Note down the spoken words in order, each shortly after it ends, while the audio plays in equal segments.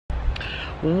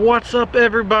What's up,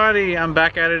 everybody? I'm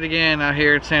back at it again out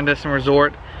here at Sandestin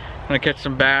Resort. I'm gonna catch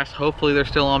some bass. Hopefully they're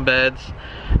still on beds.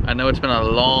 I know it's been a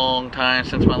long time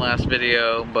since my last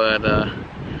video, but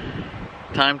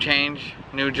time change,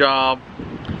 new job.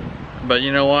 But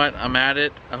you know what? I'm at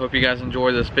it. I hope you guys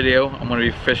enjoy this video. I'm gonna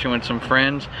be fishing with some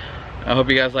friends. I hope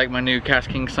you guys like my new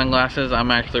KastKing sunglasses.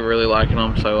 I'm actually really liking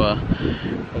them, so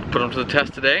we'll put them to the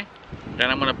test today. And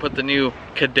I'm going to put the new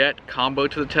Cadet combo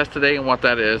to the test today, and what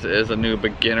that is a new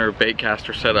beginner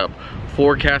baitcaster setup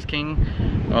for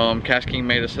KastKing. KastKing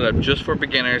made a setup just for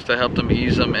beginners to help them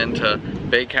ease them into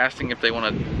baitcasting if they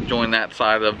want to join that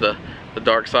side of the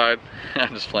dark side.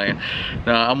 I'm just playing.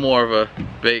 No, I'm more of a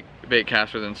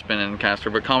baitcaster than spinning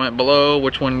caster, but comment below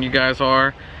which one you guys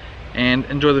are and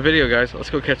enjoy the video, guys.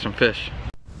 Let's go catch some fish.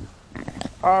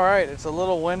 Alright, it's a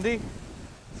little windy,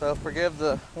 so forgive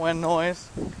the wind noise.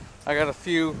 I got a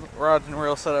few rods and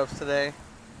reel setups today.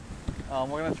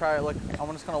 We're gonna try it.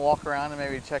 I'm just gonna walk around and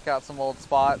maybe check out some old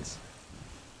spots,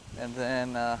 and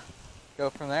then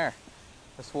go from there.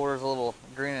 This water's a little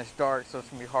greenish dark, so it's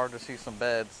gonna be hard to see some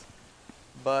beds.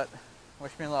 But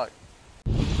wish me luck,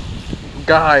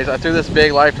 guys. I threw this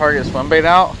big live target swim bait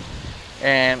out,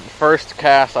 and first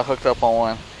cast I hooked up on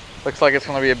one. Looks like it's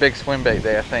gonna be a big swim bait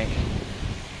day, I think.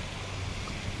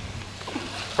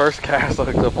 First cast I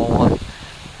hooked up on one.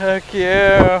 Heck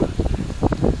yeah.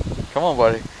 Come on,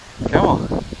 buddy. Come on.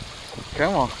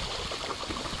 Come on.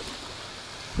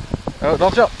 Oh,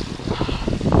 don't jump.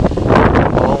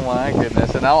 Oh my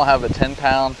goodness. And I don't have a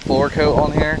 10-pound floor coat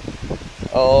on here.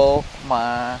 Oh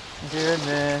my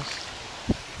goodness.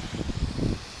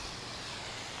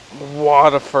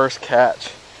 What a first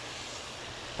catch.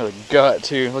 Got a gut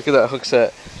too. Look at that hook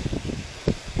set.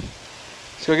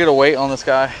 Let's go get a weight on this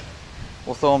guy.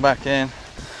 We'll throw him back in.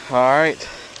 Alright.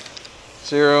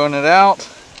 Zeroing it out.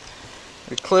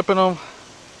 We're clipping them.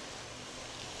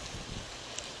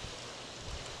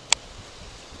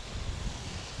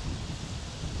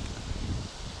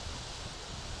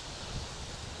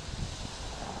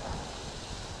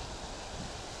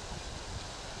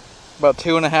 About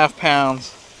 2.5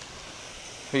 pounds.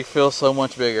 He feels so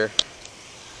much bigger.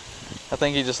 I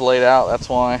think he just laid out, that's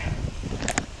why.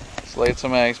 Just laid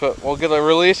some eggs. But we'll get a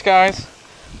release, guys.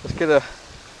 Let's get a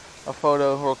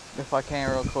photo if I can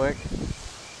real quick.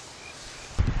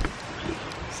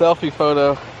 Selfie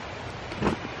photo.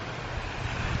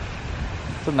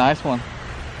 It's a nice one.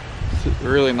 It's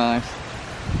really nice.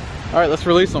 All right, let's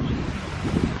release them.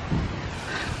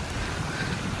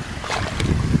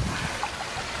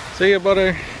 See ya,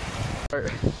 butter.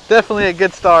 Definitely a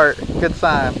good start. Good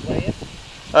sign.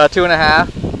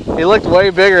 2.5. He looked way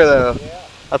bigger though. Yeah.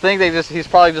 I think he's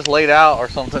probably just laid out or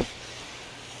something.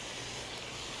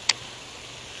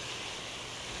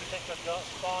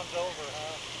 Over,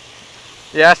 huh?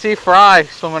 Yeah, I see fry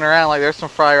swimming around. Like there's some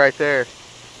fry right there.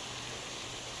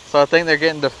 So I think they're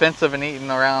getting defensive and eating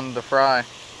around the fry.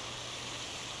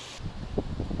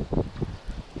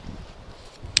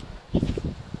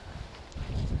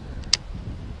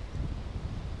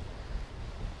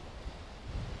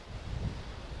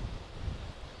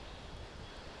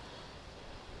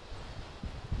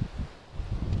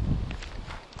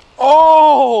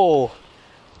 Oh!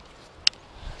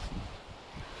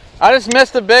 I just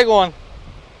missed a big one.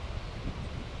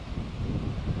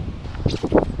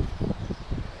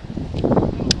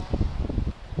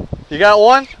 You got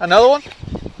one? Another one?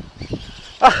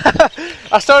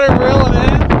 I started reeling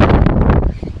in.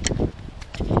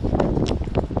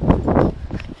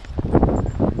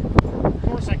 Of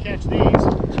course I catch these.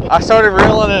 I started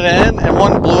reeling it in and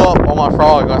one blew up on my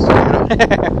frog. I started it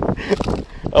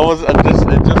just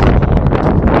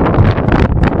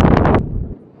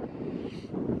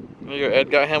Ed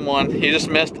got him one. He just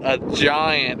missed a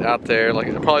giant out there,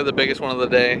 like probably the biggest one of the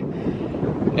day,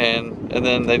 and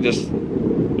then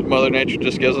Mother Nature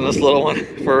just gives him this little one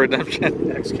for redemption.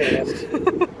 Next cast.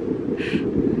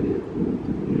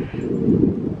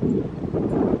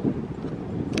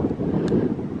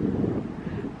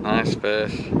 Nice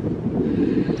fish.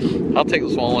 I'll take the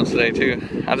small ones today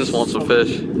too. I just want some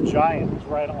fish. The giant was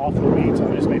right off the weeds,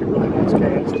 so I just made a really nice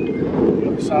cast. The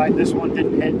other side, this one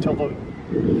didn't hit until the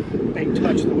bait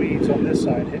touched the weeds on this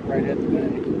side, hit right at the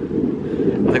bank.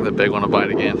 I think the big one will bite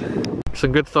again.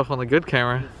 Some good stuff on the good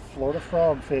camera. Florida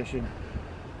frog fishing.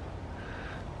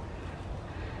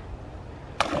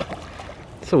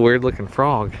 It's a weird looking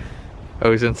frog.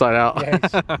 Oh, he's inside out. Yeah,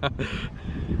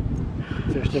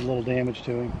 fish did a little damage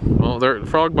to him. Well, their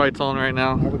frog bites on right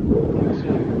now.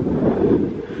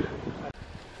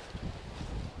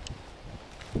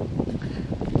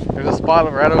 There's a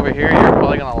spot right over here you're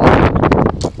probably gonna like.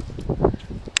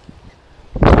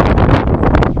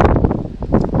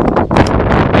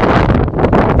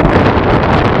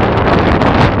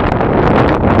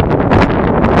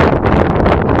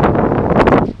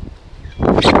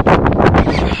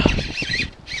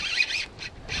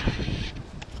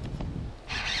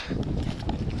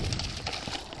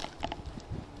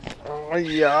 Oh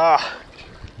yeah.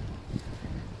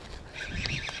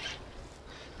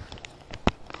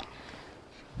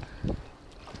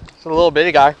 It's a little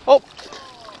bitty guy. Oh!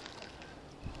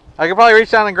 I could probably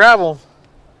reach down and grab him.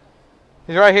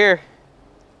 He's right here.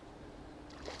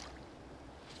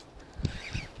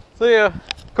 See ya.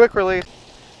 Quick release.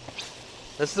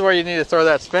 This is where you need to throw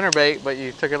that spinner bait, but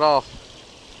you took it off.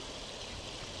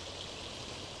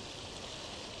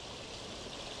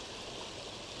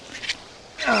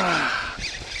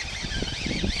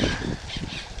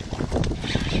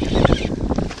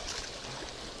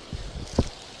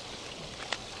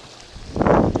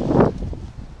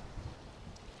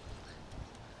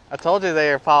 I told you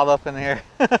they are piled up in here.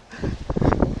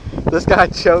 This guy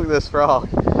choked this frog.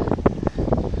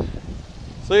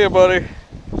 See ya, buddy.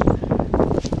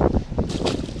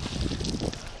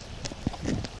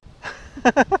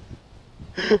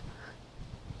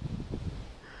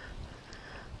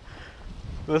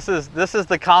 This is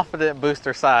the confident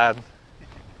booster side. Look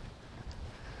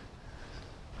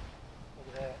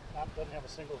at that. That doesn't have a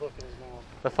single hook in his mouth.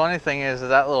 The funny thing is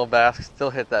that little bass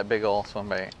still hit that big old swim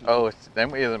bait. Oh, they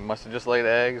either must have just laid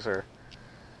eggs or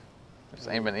just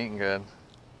ain't been eating good.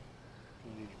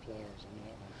 You need your pliers on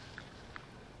that one.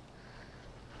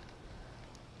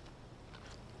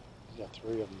 He's got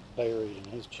 3 of them buried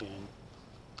in his chin.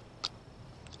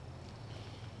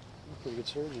 You're a pretty good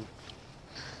surgeon.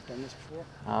 Done this before?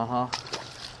 Uh-huh.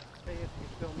 Hey, if you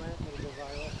film that, it'll go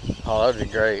viral. Oh, that'd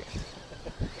be great.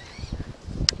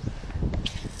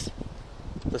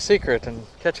 The secret in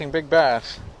catching big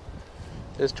bass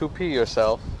is to pee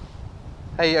yourself.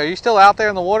 Hey, are you still out there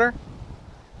in the water?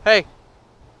 Hey.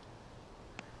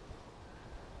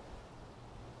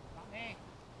 Not me.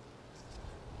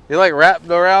 You like wrapped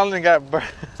around and got burned?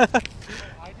 I did?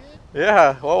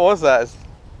 Yeah, what was that? Oh,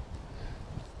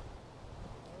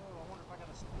 I wonder if I got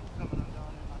a spool coming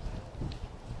undone in my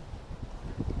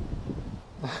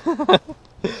bag.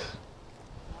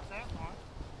 Not that one.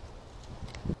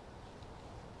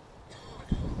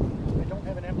 I don't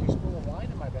have an empty spool of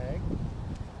line in my bag.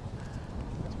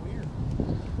 That's weird.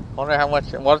 Wonder how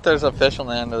much. What if there's a fish on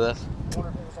the end of this? I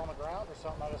wonder if it was on the ground or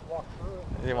something. I just walked through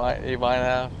it. You might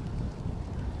have.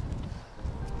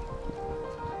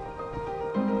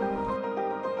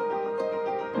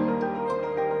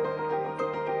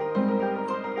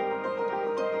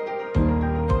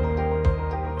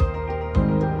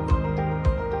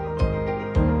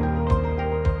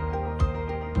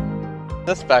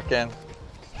 This back in.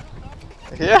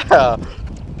 Yeah.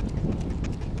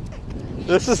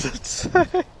 This is insane.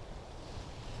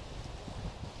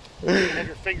 You have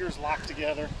your fingers locked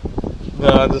together. No,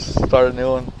 I just started a new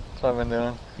one. That's what I've been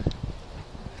doing.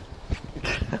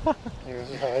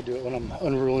 Here's how I do it when I'm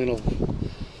unrolling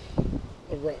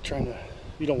a rut, trying to.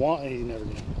 You don't want any, you never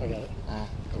get it. I got it.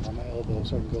 Go on my elbow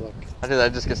so I can go like. I do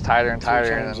that. It just gets tighter and tighter,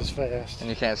 2 and, times as fast. and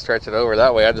you can't stretch it over.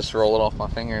 That way, I just roll it off my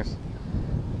fingers.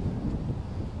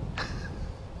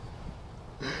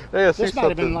 Hey, I see This might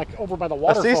have been something. like over by the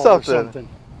waterfall I see or something. something.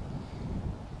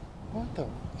 What the?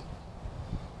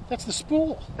 That's the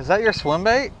spool. Is that your swim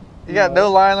bait? You got no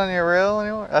line on your reel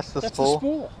anymore? That's the spool? That's the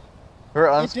spool. We're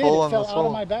It unspooling fell the out of spool.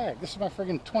 my bag. This is my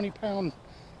friggin' 20-pound.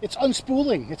 It's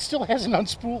unspooling. It still hasn't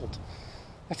unspooled.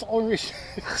 That's the only reason.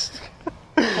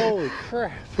 Holy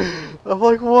crap. I'm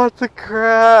like, what the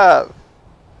crap?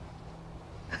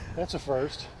 That's a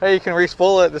first. Hey, you can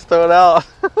re-spool it. Just throw it out.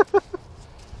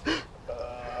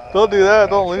 Don't do that.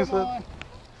 Don't lose it. On.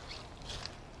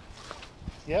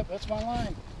 Yep, that's my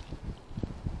line.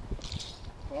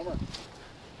 Bummer.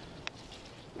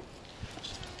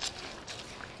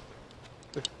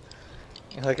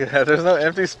 Like, there's no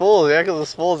empty spools. Yeah, because the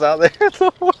spool's out there.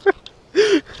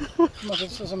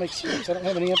 This doesn't make sense. I don't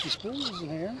have any empty spools in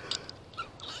here.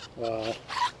 Wow.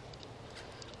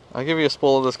 I'll give you a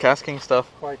spool of this KastKing stuff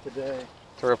Quite the day.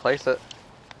 to replace it.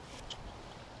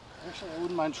 Actually, I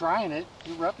wouldn't mind trying it.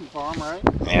 You're repping for them, right?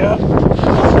 Yeah.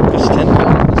 It's 10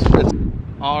 pounds.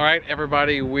 All right,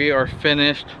 everybody, we are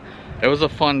finished. It was a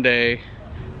fun day.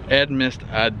 Ed missed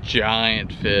a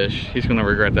giant fish. He's gonna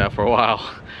regret that for a while.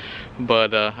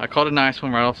 But I caught a nice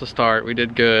one right off the start. We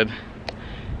did good.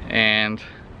 And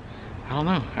I don't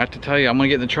know, I have to tell you, I'm gonna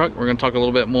get in the truck. We're gonna talk a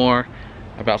little bit more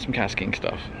about some KastKing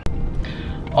stuff.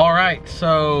 All right,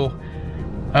 so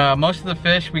most of the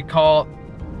fish we caught,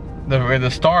 the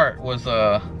start was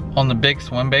on the big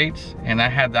swim baits, and I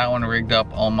had that one rigged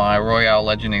up on my Royale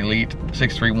Legend Elite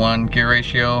 631 gear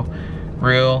ratio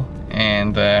reel,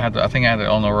 and I think I had it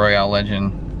on the Royale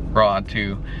Legend rod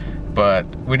too. But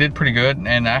we did pretty good,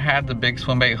 and I had the big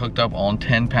swim bait hooked up on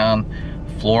 10-pound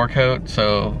floor coat.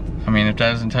 So I mean, if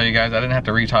that doesn't tell you guys, I didn't have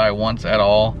to retie once at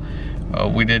all.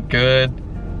 we did good.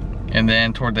 And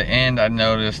then toward the end, I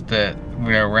noticed that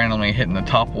we were randomly hitting the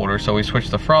top water, so we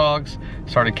switched to frogs,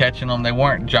 started catching them. They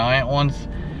weren't giant ones,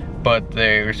 but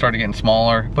they started getting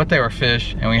smaller, but they were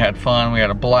fish, and we had fun. We had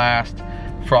a blast.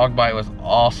 Frog bite was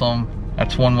awesome.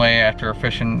 That's one way after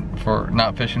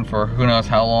not fishing for who knows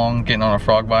how long, getting on a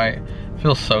frog bite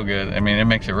feels so good. I mean, it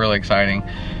makes it really exciting.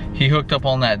 He hooked up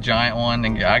on that giant one,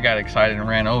 and I got excited and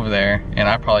ran over there, and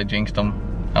I probably jinxed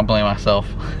him. I blame myself.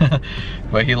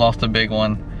 But he lost a big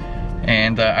one.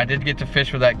 And I did get to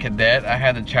fish with that cadet. I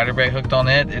had the chatterbait hooked on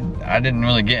it. I didn't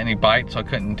really get any bites, so I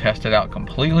couldn't test it out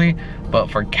completely. But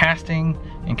for casting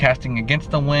and casting against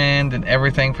the wind and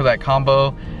everything for that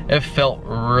combo, it felt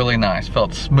really nice.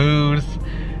 Felt smooth.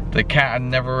 I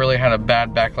never really had a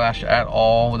bad backlash at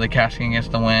all with the casting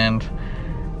against the wind.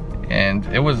 And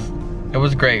it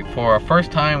was great. For a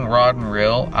first time rod and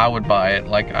reel, I would buy it.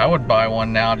 Like, I would buy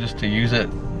one now just to use it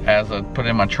as put it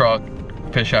in my truck,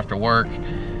 fish after work.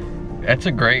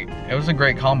 It was a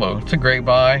great combo. It's a great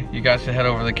buy. You guys should head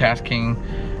over to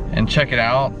KastKing and check it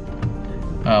out.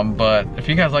 But if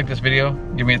you guys like this video,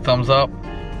 give me a thumbs up,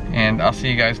 and I'll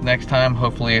see you guys next time.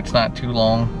 Hopefully it's not too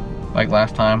long like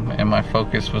last time, and my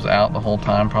focus was out the whole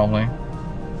time probably.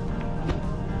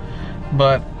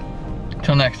 But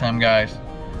till next time, guys,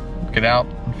 get out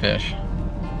and fish.